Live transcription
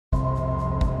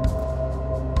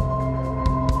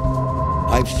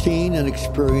I've seen and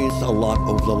experienced a lot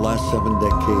over the last 7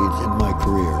 decades in my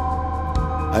career.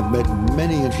 I've met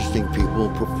many interesting people,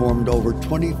 performed over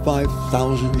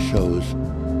 25,000 shows,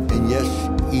 and yes,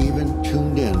 even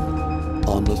tuned in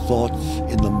on the thoughts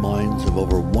in the minds of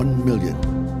over 1 million.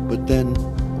 But then,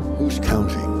 who's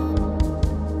counting?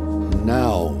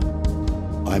 Now,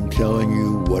 I'm telling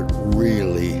you what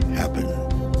really happened.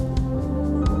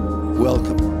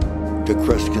 Welcome to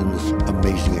Kreskin's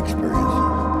Amazing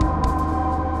Experiences.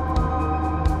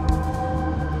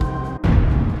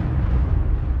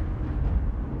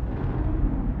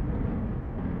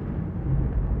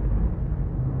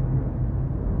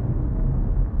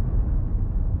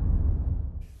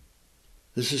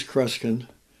 This is Kreskin,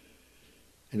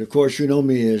 and of course you know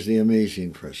me as the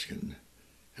Amazing Kreskin,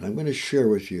 and I'm going to share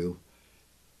with you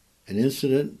an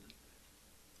incident,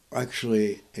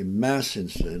 actually a mass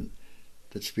incident,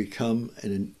 that's become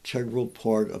an integral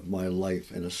part of my life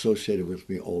and associated with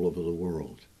me all over the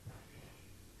world.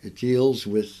 It deals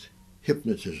with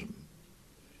hypnotism,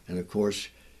 and of course,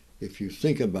 if you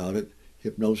think about it,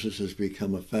 hypnosis has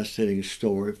become a fascinating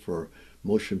story for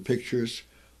motion pictures,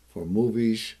 for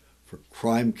movies, for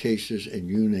crime cases, and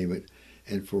you name it,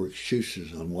 and for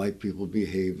excuses on why people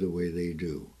behave the way they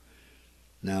do.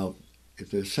 Now,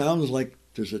 if it sounds like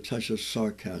there's a touch of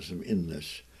sarcasm in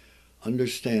this,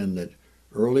 understand that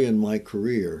early in my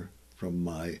career, from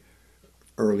my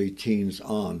early teens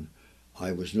on,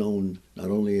 I was known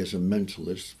not only as a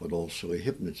mentalist, but also a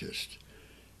hypnotist.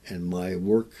 And my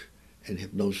work and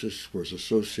hypnosis was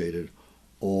associated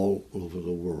all over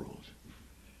the world.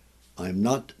 I'm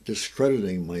not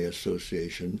discrediting my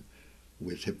association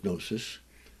with hypnosis,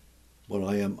 but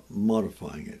I am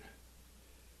modifying it,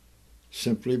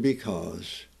 simply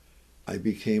because I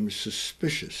became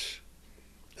suspicious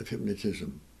of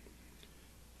hypnotism.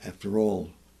 After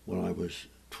all, when I was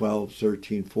 12,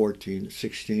 13, 14,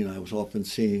 16, I was often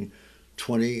seeing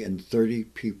 20 and 30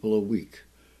 people a week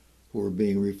who were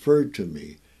being referred to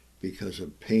me because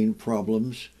of pain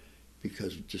problems,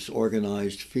 because of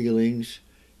disorganized feelings,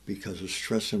 because of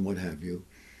stress and what have you,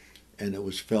 and it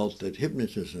was felt that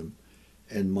hypnotism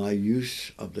and my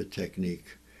use of the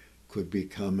technique could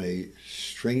become a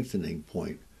strengthening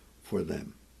point for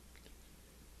them.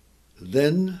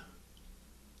 Then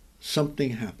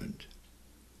something happened.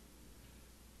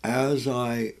 As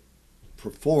I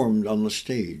performed on the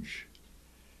stage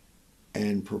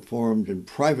and performed in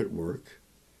private work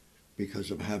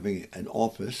because of having an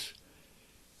office,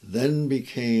 then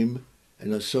became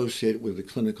an associate with a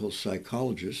clinical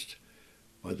psychologist.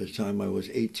 By the time I was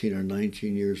 18 or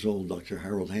 19 years old, Dr.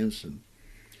 Harold Hansen,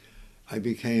 I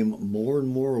became more and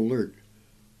more alert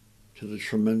to the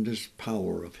tremendous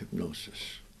power of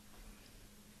hypnosis.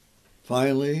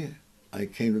 Finally, I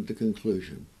came to the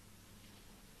conclusion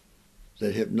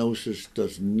that hypnosis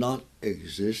does not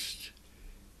exist.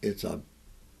 It's a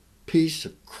piece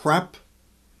of crap,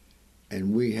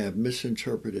 and we have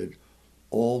misinterpreted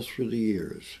all through the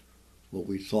years what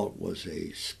we thought was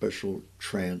a special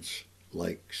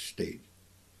trance-like state.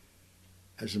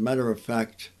 As a matter of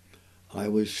fact, I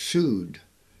was sued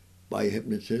by a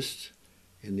hypnotist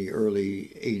in the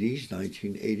early 80s,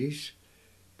 1980s,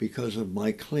 because of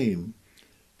my claim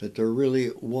that there really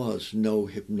was no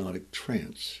hypnotic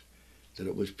trance, that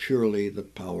it was purely the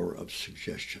power of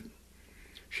suggestion.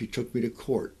 She took me to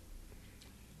court,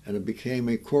 and it became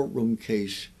a courtroom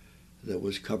case that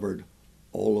was covered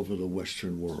all over the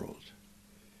Western world.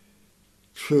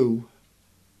 True,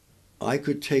 I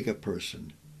could take a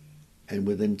person and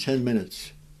within 10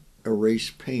 minutes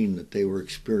erase pain that they were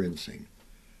experiencing.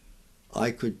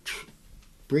 I could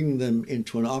bring them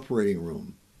into an operating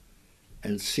room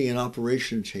and see an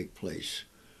operation take place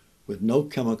with no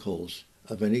chemicals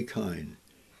of any kind,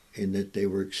 in that they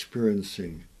were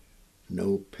experiencing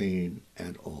no pain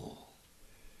at all.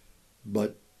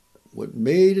 But what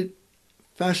made it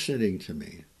fascinating to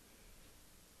me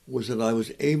was that I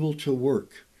was able to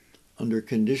work under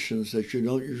conditions that you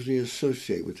don't usually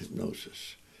associate with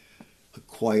hypnosis. A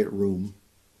quiet room,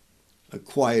 a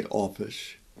quiet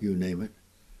office, you name it.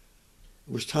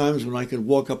 There was times when I could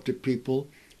walk up to people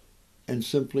and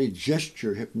simply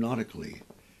gesture hypnotically,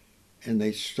 and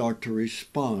they'd start to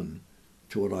respond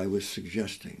to what I was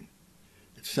suggesting.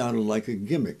 It sounded like a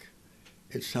gimmick.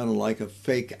 It sounded like a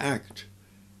fake act.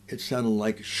 It sounded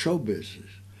like show business,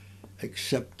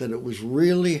 except that it was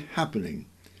really happening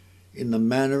in the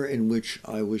manner in which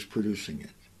I was producing it.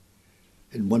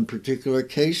 In one particular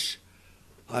case,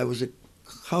 I was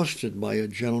accosted by a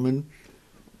gentleman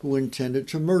who intended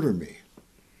to murder me.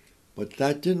 But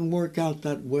that didn't work out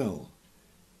that well,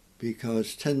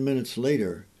 because 10 minutes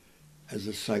later, as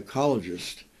a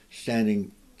psychologist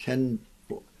standing 10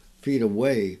 feet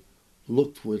away,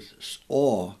 looked with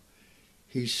awe,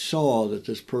 he saw that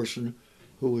this person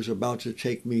who was about to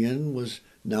take me in was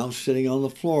now sitting on the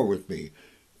floor with me,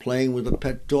 playing with a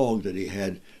pet dog that he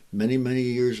had many, many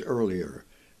years earlier.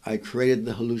 I created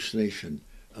the hallucination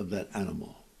of that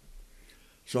animal.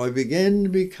 So I began to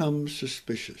become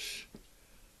suspicious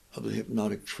of the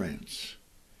hypnotic trance,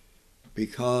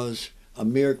 because a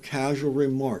mere casual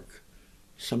remark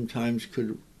sometimes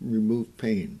could remove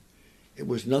pain. It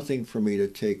was nothing for me to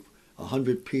take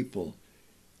 100 people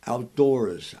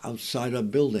outdoors, outside a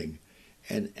building,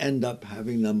 and end up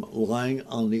having them lying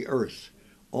on the earth,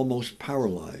 almost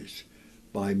paralyzed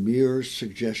by mere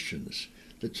suggestions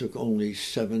that took only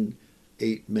 7-8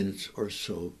 minutes or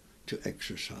so to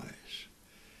exercise.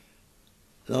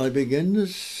 Then I began to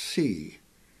see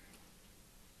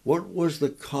what was the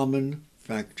common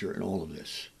factor in all of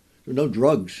this. There were no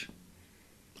drugs.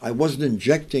 I wasn't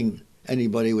injecting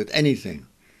anybody with anything.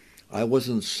 I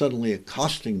wasn't suddenly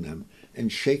accosting them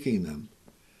and shaking them.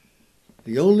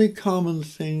 The only common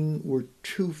thing were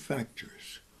two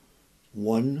factors.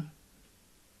 One,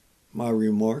 my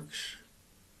remarks.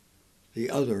 The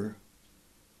other,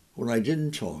 when I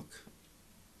didn't talk,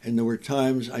 and there were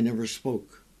times I never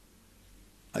spoke,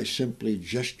 I simply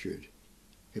gestured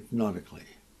hypnotically,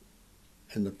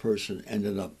 and the person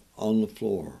ended up on the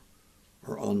floor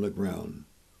or on the ground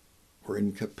or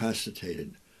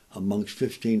incapacitated amongst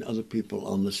 15 other people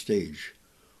on the stage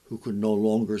who could no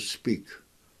longer speak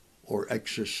or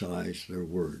exercise their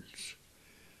words.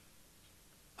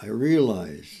 I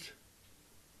realized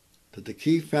that the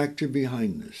key factor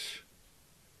behind this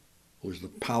was the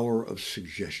power of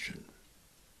suggestion,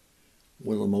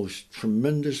 one of the most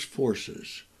tremendous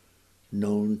forces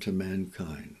known to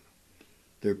mankind.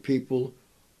 There are people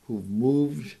who've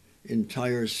moved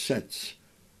entire sets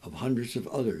of hundreds of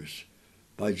others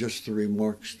by just the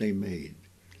remarks they made.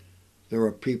 There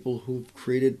are people who've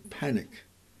created panic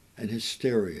and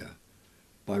hysteria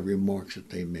by remarks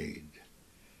that they made.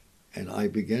 And I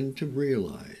began to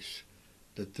realize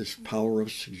that this power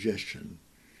of suggestion,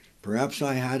 perhaps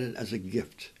I had it as a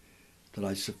gift, that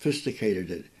I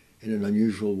sophisticated it in an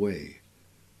unusual way,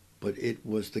 but it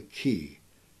was the key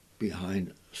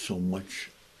behind so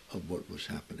much of what was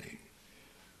happening.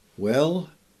 Well,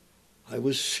 I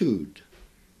was sued.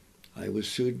 I was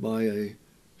sued by a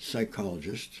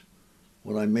psychologist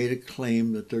when I made a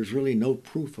claim that there's really no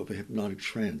proof of a hypnotic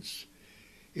trance.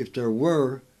 If there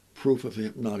were proof of a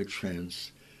hypnotic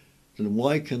trance, then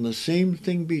why can the same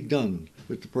thing be done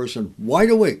with the person wide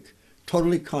awake,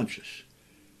 totally conscious,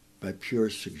 by pure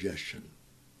suggestion?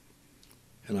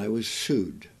 And I was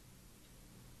sued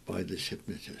by this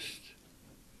hypnotist.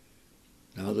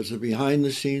 Now, there's a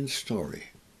behind-the-scenes story.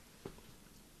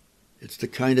 It's the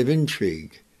kind of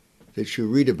intrigue that you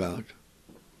read about,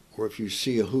 or if you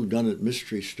see a whodunit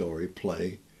mystery story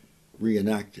play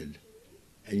reenacted,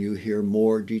 and you hear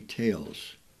more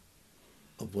details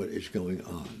of what is going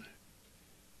on.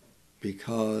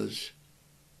 Because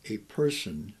a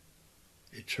person,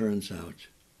 it turns out,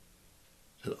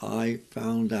 that I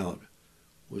found out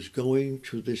was going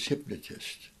to this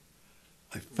hypnotist.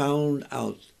 I found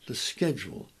out the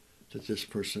schedule that this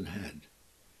person had.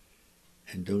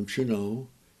 And don't you know,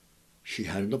 she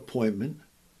had an appointment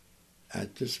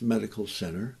at this medical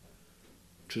center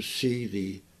to see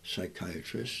the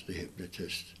psychiatrist, the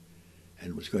hypnotist,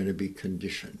 and was going to be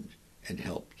conditioned and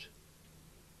helped.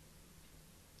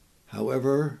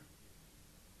 However,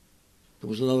 there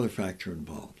was another factor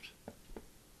involved.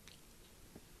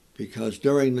 Because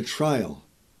during the trial,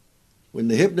 when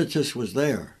the hypnotist was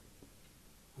there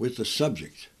with the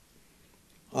subject,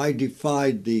 I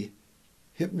defied the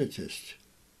hypnotist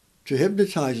to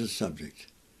hypnotize the subject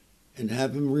and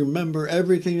have him remember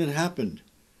everything that happened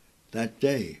that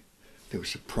day. They were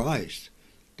surprised.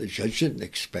 The judge didn't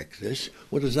expect this.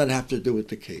 What does that have to do with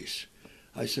the case?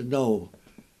 I said, no,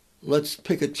 let's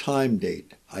pick a time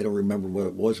date. I don't remember what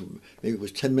it was. Maybe it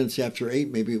was 10 minutes after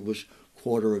 8. Maybe it was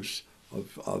quarter of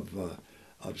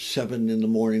 7 in the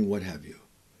morning, what have you.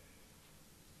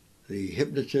 The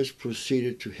hypnotist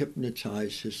proceeded to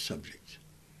hypnotize his subject.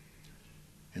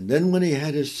 And then when he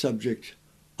had his subject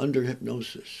under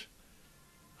hypnosis,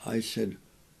 I said,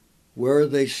 where are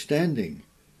they standing?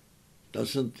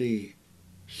 Doesn't the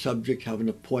subject have an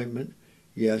appointment?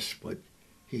 Yes, but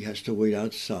he has to wait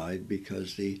outside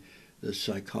because the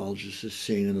psychologist is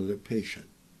seeing another patient.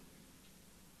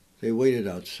 They waited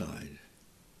outside.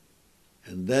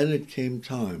 And then it came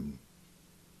time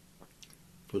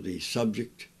for the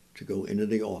subject to go into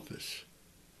the office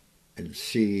and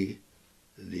see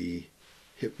the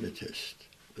hypnotist,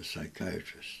 the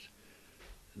psychiatrist.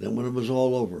 And then when it was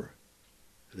all over,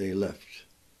 they left.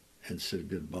 and said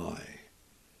goodbye.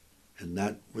 And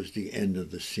that was the end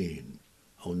of the scene.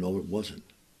 Oh no, it wasn't.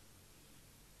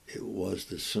 It was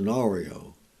the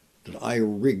scenario that I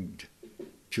rigged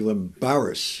to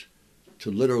embarrass,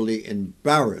 to literally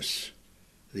embarrass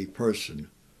the person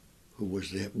who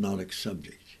was the hypnotic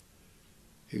subject.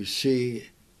 You see,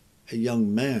 a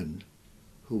young man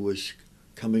who was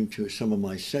coming to some of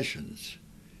my sessions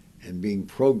and being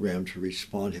programmed to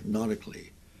respond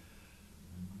hypnotically,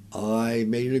 I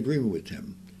made an agreement with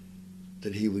him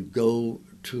that he would go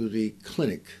to the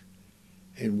clinic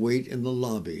and wait in the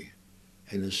lobby,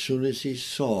 and as soon as he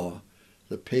saw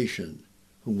the patient,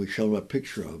 whom we showed him a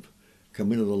picture of,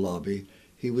 come into the lobby,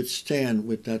 he would stand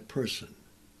with that person.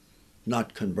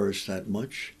 Not converse that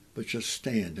much, but just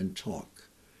stand and talk.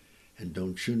 And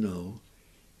don't you know,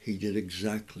 he did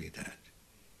exactly that.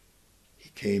 He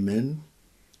came in,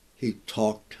 he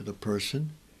talked to the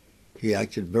person, he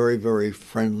acted very, very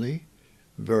friendly,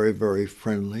 very, very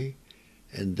friendly,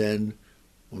 and then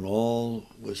when all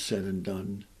was said and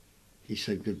done, he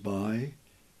said goodbye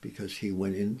because he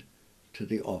went in to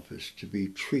the office to be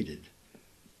treated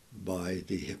by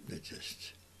the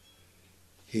hypnotist.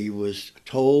 He was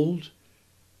told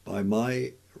by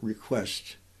my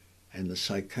request and the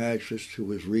psychiatrist who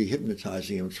was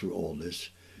re-hypnotizing him through all this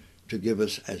to give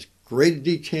us as great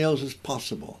details as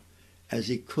possible as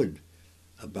he could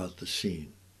about the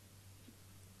scene.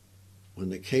 When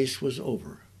the case was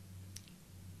over,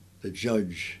 the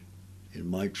judge in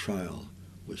my trial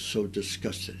was so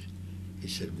disgusted. He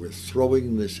said, "We're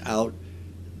throwing this out.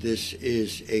 This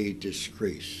is a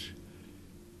disgrace."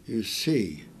 You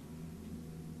see,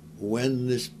 when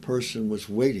this person was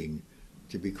waiting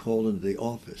to be called into the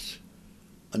office,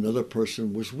 another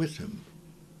person was with him.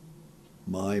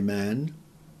 My man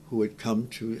who had come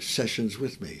to sessions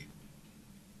with me.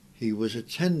 He was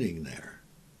attending there.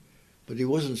 But he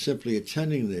wasn't simply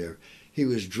attending there. He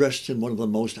was dressed in one of the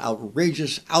most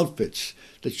outrageous outfits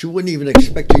that you wouldn't even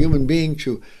expect a human being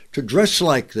to dress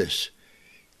like this.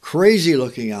 Crazy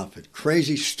looking outfit,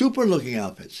 crazy, stupid looking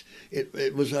outfits.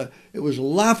 It was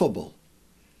laughable.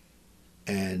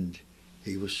 And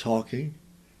he was talking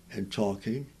and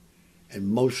talking and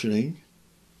motioning,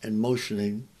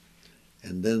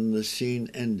 and then the scene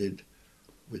ended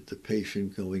with the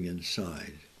patient going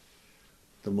inside.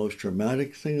 The most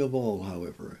dramatic thing of all,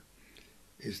 however,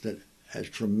 is that as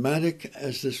dramatic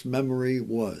as this memory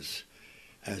was,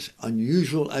 as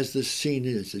unusual as this scene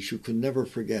is, that you could never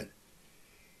forget,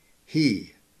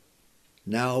 he,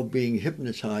 now being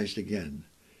hypnotized again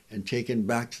and taken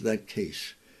back to that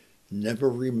case, never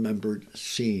remembered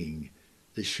seeing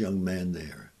this young man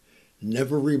there,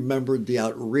 never remembered the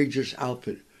outrageous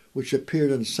outfit which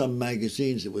appeared in some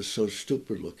magazines. It was so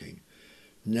stupid looking,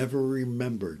 never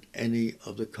remembered any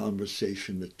of the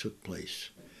conversation that took place.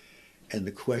 And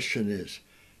the question is,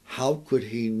 how could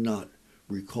he not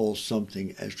recall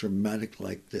something as dramatic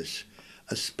like this,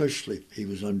 especially if he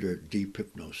was under deep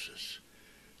hypnosis?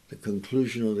 The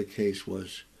conclusion of the case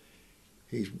was,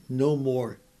 he's no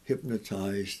more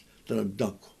hypnotized than a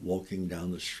duck walking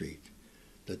down the street.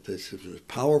 That this is a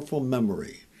powerful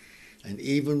memory. And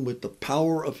even with the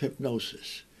power of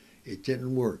hypnosis, it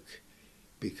didn't work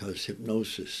because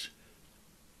hypnosis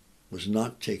was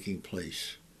not taking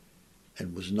place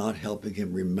and was not helping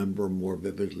him remember more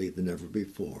vividly than ever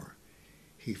before.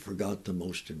 He forgot the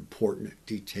most important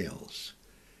details.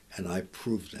 And I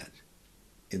proved that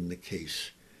in the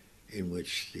case in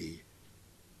which the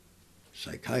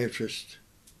psychiatrist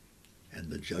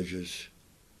and the judges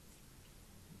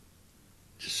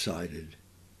decided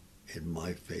in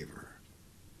my favor.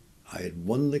 I had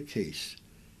won the case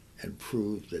and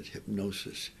proved that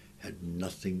hypnosis had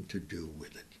nothing to do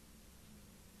with it.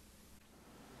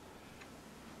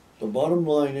 The bottom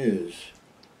line is,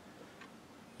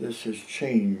 this has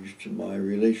changed my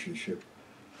relationship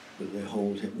with the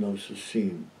whole hypnosis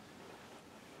scene.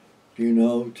 Do you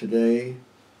know, today,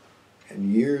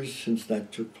 and years since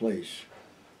that took place,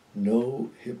 no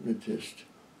hypnotist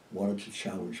wanted to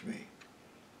challenge me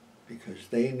because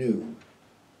they knew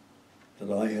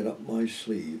that I had up my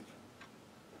sleeve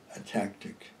a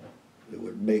tactic that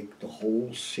would make the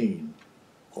whole scene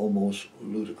almost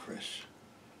ludicrous.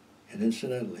 And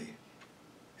incidentally,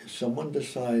 if someone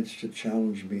decides to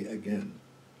challenge me again,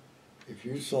 if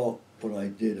you thought what I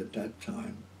did at that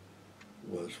time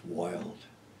was wild,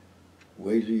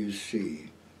 wait till you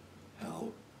see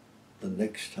how the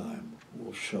next time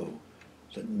will show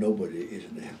that nobody is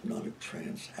in a hypnotic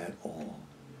trance at all.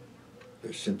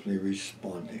 They're simply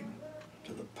responding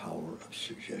to the power of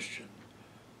suggestion.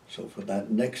 So for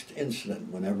that next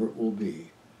incident, whenever it will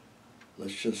be,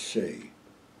 let's just say,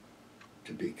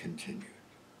 to be continued.